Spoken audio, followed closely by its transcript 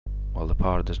while the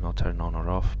power does not turn on or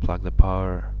off. Plug the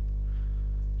power.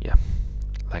 Yeah,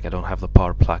 like I don't have the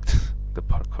power plugged. The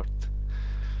power cord.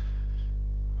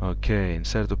 Okay,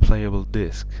 insert the playable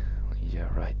disc. Yeah,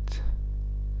 right.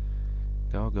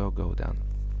 Go down.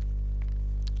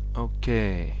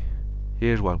 Okay,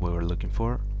 here's what we were looking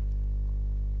for.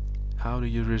 How do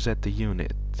you reset the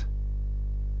unit?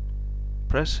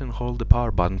 Press and hold the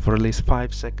power button for at least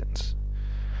 5 seconds.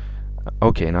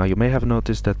 Okay, now you may have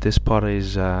noticed that this part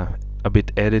is a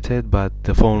bit edited, but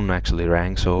the phone actually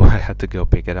rang, so I had to go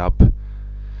pick it up.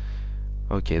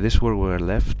 Okay, this is where we're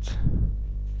left.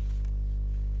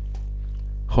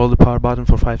 Hold the power button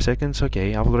for 5 seconds.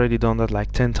 Okay, I've already done that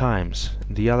like 10 times.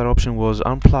 The other option was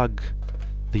unplug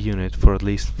the unit for at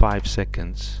least 5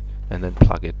 seconds and then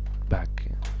plug it back,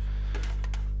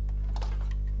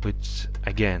 which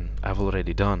again I've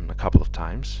already done a couple of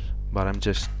times, but I'm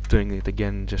just doing it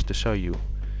again just to show you.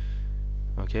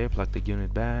 Okay, plug the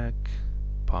unit back,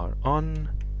 power on,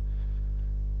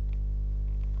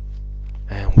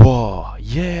 and whoa,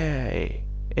 yay,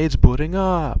 it's booting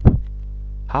up.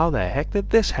 How the heck did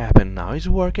this happen? Now it's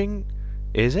working,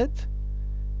 is it?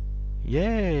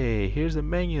 Yay, here's the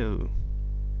menu.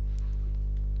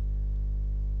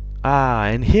 Ah,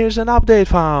 and here's an update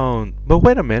found. But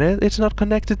wait a minute, it's not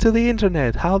connected to the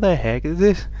internet. How the heck is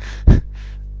this?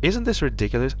 Isn't this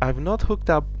ridiculous? I've not hooked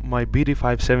up my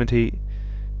BD570,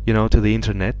 you know, to the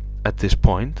internet at this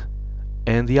point,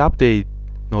 and the update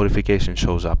notification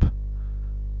shows up.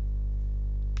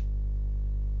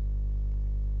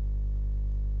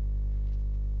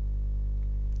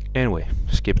 Anyway,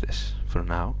 skip this for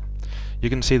now. You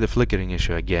can see the flickering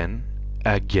issue again.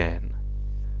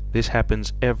 This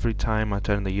happens every time I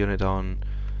turn the unit on,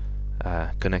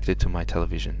 connected to my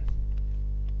television.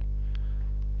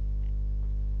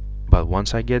 But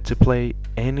once I get to play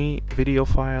any video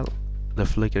file, the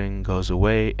flickering goes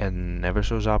away and never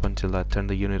shows up until I turn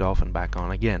the unit off and back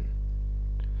on again.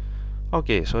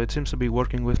 Okay, so it seems to be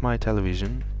working with my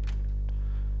television,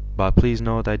 but please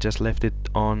note I just left it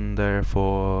on there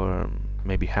for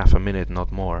maybe half a minute,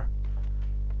 not more.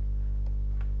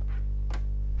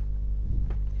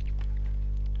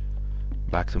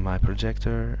 Back to my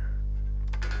projector,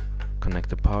 connect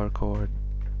the power cord,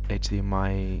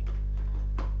 HDMI,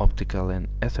 optical and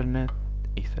Ethernet,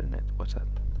 what's that?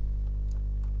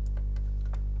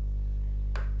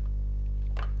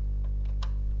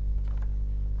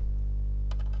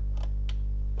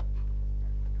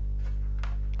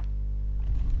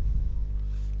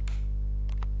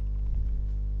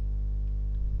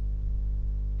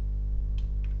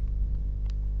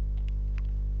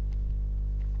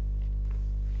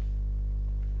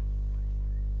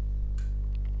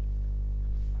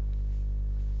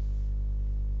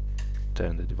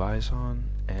 Turn the device on,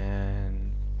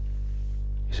 and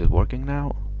is it working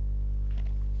now?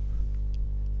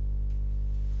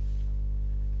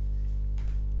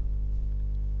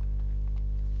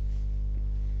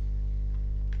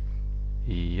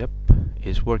 Yep,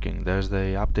 it's working. There's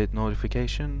the update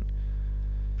notification.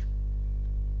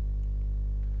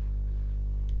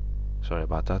 Sorry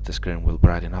about that, the screen will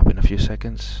brighten up in a few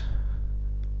seconds.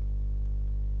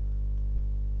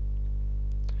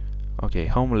 Okay,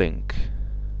 home link.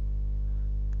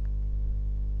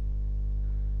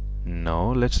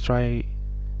 No, let's try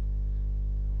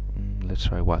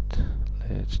what?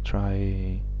 Let's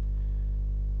try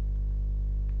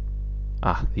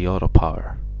the auto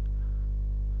power.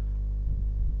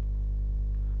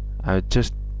 I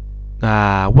just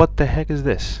what the heck is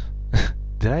this?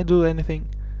 Did I do anything?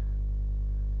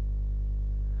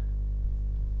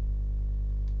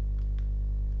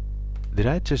 Did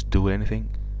I just do anything?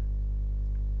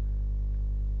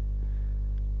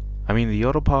 I mean, the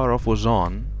auto power off was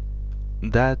on.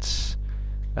 That's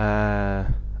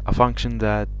a function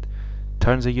that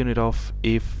turns the unit off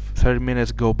if 30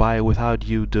 minutes go by without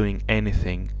you doing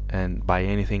anything, and by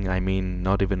anything I mean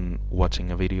not even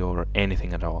watching a video or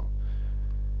anything at all.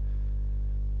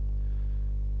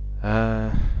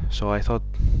 So I thought,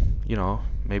 you know,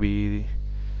 maybe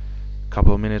a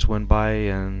couple of minutes went by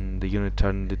and the unit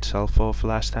turned itself off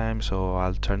last time, so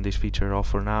I'll turn this feature off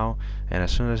for now. And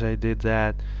as soon as I did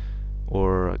that,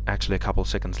 or actually a couple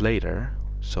seconds later,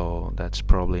 so that's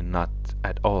probably not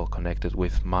at all connected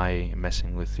with my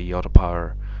messing with the auto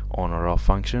power on or off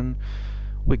function,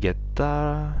 we get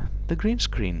the green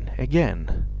screen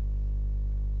again.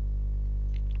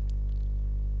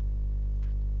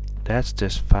 That's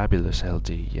just fabulous,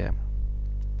 LG, yeah.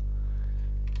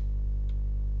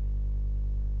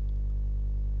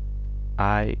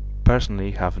 I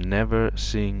personally have never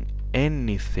seen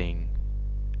anything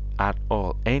at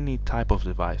all, any type of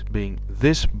device being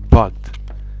this bugged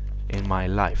in my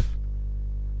life.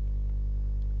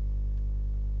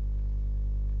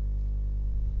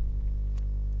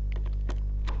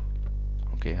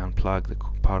 Okay, unplug the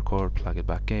power cord, plug it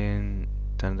back in,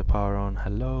 turn the power on.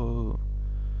 Hello.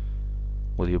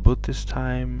 Will you boot this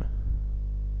time?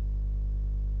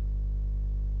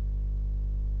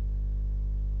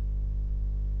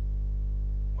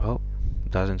 Well,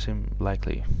 doesn't seem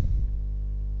likely.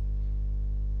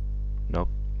 Nope.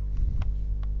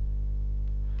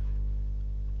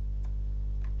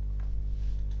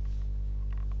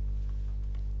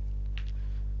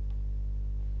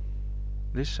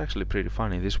 This is actually pretty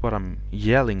funny. This is what I'm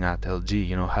yelling at LG,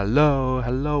 you know, hello,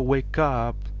 hello, wake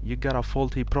up. You got a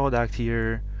faulty product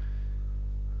here.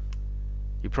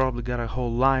 You probably got a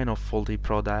whole line of faulty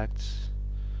products.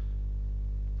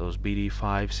 Those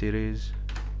BD5 series.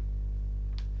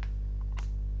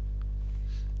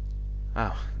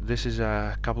 Ah, this is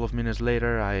a couple of minutes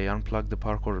later. I unplugged the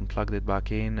power cord and plugged it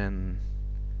back in, and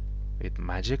it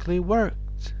magically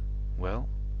worked. Well,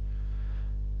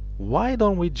 why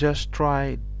don't we just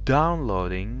try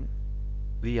downloading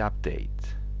the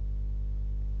update?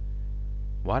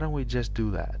 Why don't we just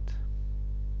do that?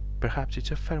 Perhaps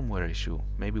it's a firmware issue.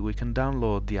 Maybe we can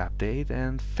download the update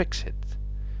and fix it.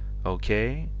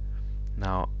 Okay,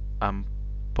 now I'm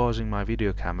pausing my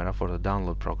video camera for the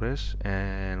download progress,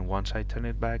 and once I turn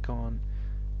it back on,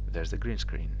 there's the green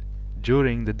screen.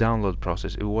 During the download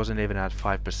process, it wasn't even at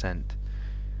 5%,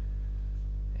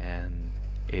 and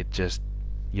it just,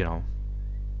 you know,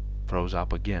 froze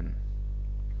up again.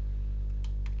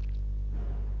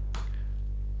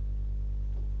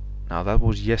 Now that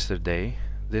was yesterday.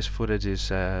 This footage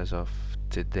is as of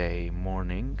today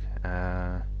morning.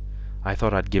 I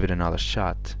thought I'd give it another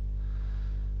shot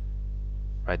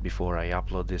right before I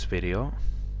upload this video.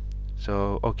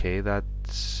 So okay, that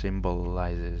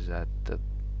symbolizes that the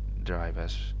drive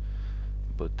has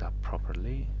booted up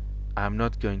properly. I'm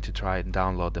not going to try and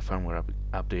download the firmware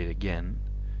update again,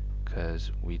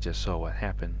 because we just saw what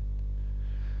happened.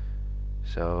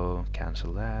 So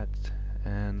cancel that,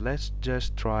 and let's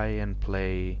just try and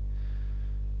play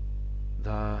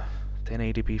the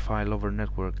 1080p file over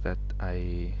network that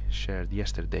I shared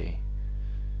yesterday.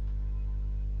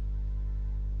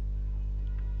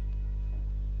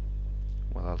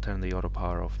 Well, I'll turn the auto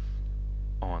power off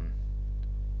on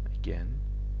again.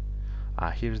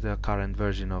 Here's the current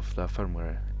version of the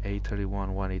firmware,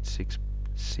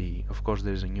 A31186C. Of course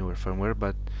there's a newer firmware,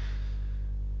 but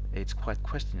it's quite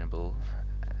questionable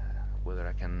whether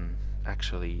I can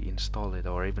actually install it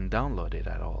or even download it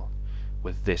at all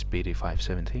with this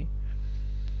BD570.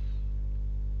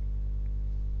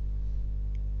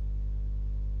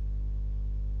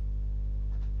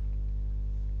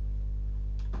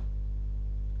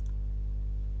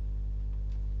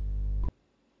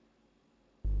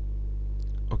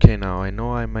 Okay, now I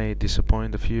know I may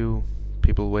disappoint a few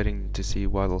people waiting to see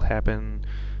what will happen,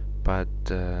 but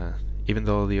even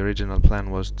though the original plan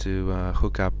was to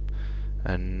hook up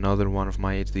another one of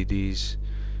my HDDs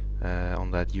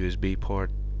on that USB port,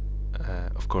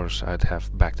 of course I'd have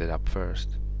backed it up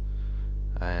first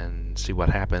and see what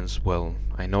happens. Well,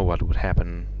 I know what would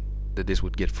happen, that this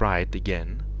would get fried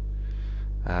again.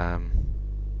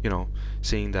 You know,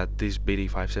 seeing that this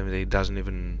BD570 doesn't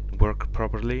even work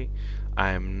properly,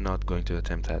 I'm not going to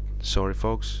attempt that. Sorry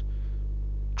folks,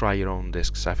 try your own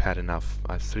discs. I've had enough.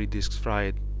 3 discs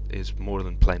fried is more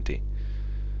than plenty.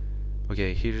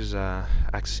 Okay, here's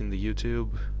accessing the YouTube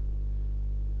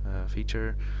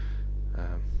feature,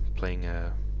 playing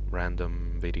a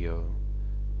random video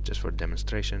just for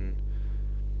demonstration.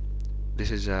 This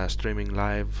is streaming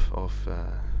live of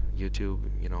YouTube,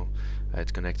 you know,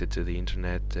 it's connected to the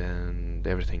internet and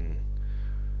everything,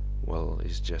 well,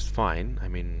 is just fine. I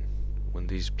mean, when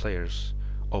these players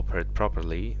operate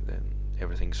properly, then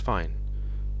everything's fine.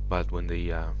 But when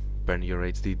they burn your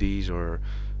HDDs or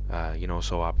you know,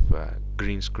 show up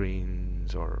green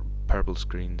screens or purple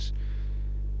screens,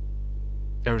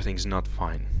 everything's not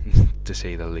fine to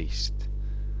say the least.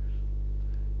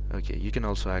 Okay, you can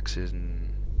also access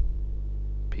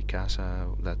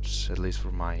Picasa, that's at least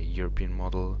for my European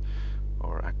model,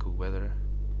 or AccuWeather.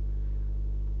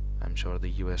 I'm sure the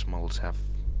US models have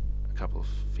a couple of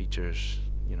features,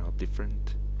 you know,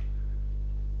 different.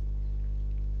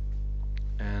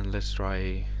 And let's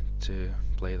try to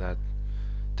play that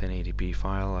 1080p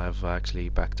file. I've actually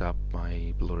backed up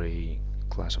my Blu-ray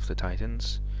Clash of the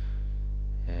Titans,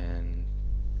 and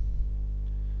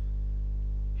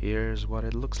here's what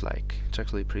it looks like. It's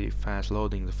actually pretty fast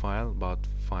loading the file, about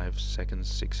 5 seconds,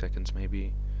 6 seconds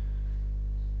maybe.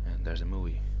 And there's a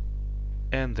movie.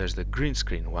 And there's the green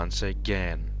screen once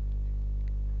again.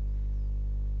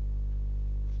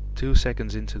 2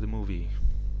 seconds into the movie.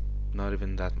 Not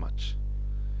even that much.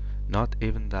 Not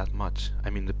even that much.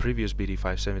 I mean, the previous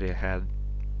BD570 I had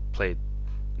played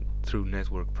through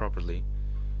network properly.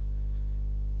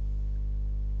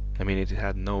 I mean, it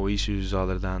had no issues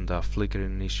other than the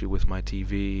flickering issue with my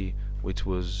TV, which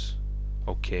was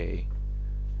okay,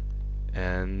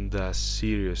 and the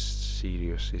serious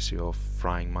issue of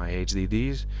frying my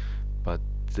HDDs. But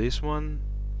this one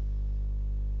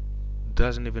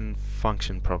doesn't even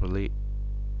function properly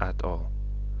at all.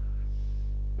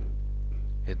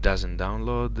 It doesn't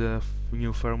download the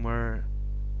new firmware.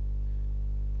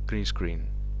 Green screen.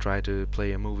 Try to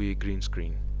play a movie, green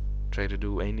screen. Try to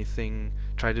do anything,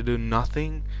 try to do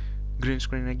nothing, green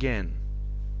screen again.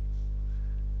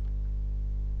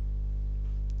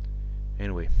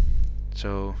 Anyway,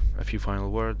 so a few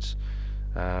final words.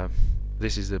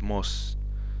 This is the most,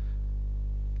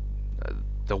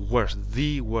 the worst,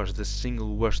 the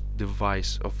single worst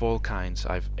device of all kinds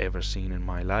I've ever seen in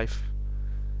my life.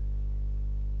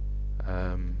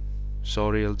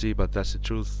 Sorry LG, but that's the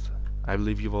truth. I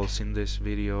believe you've all seen this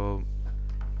video.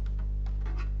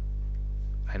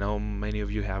 I know many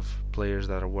of you have players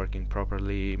that are working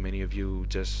properly. Many of you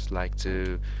just like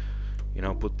to, you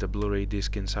know, put the Blu-ray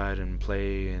disc inside and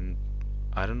play, and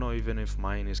I don't know even if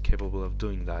mine is capable of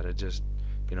doing that. I just,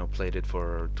 you know, played it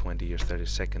for 20 or 30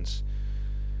 seconds.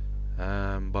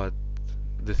 But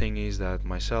the thing is that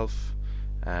myself,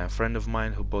 a friend of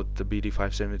mine who bought the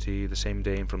BD570 the same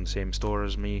day and from the same store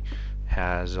as me,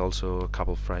 has also a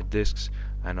couple fried discs.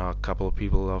 I know a couple of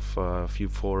people of a few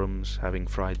forums having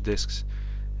fried discs,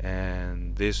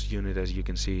 and this unit, as you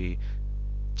can see,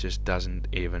 just doesn't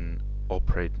even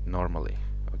operate normally.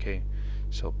 Okay,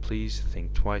 so please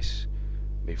think twice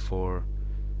before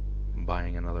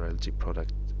buying another LG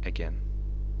product again.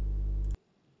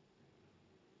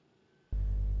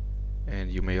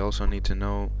 And you may also need to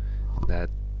know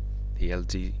that the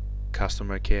LG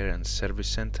customer care and service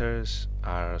centers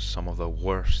are some of the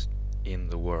worst in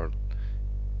the world.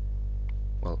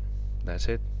 Well, that's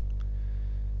it.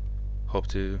 Hope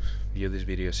to view this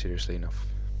video seriously enough.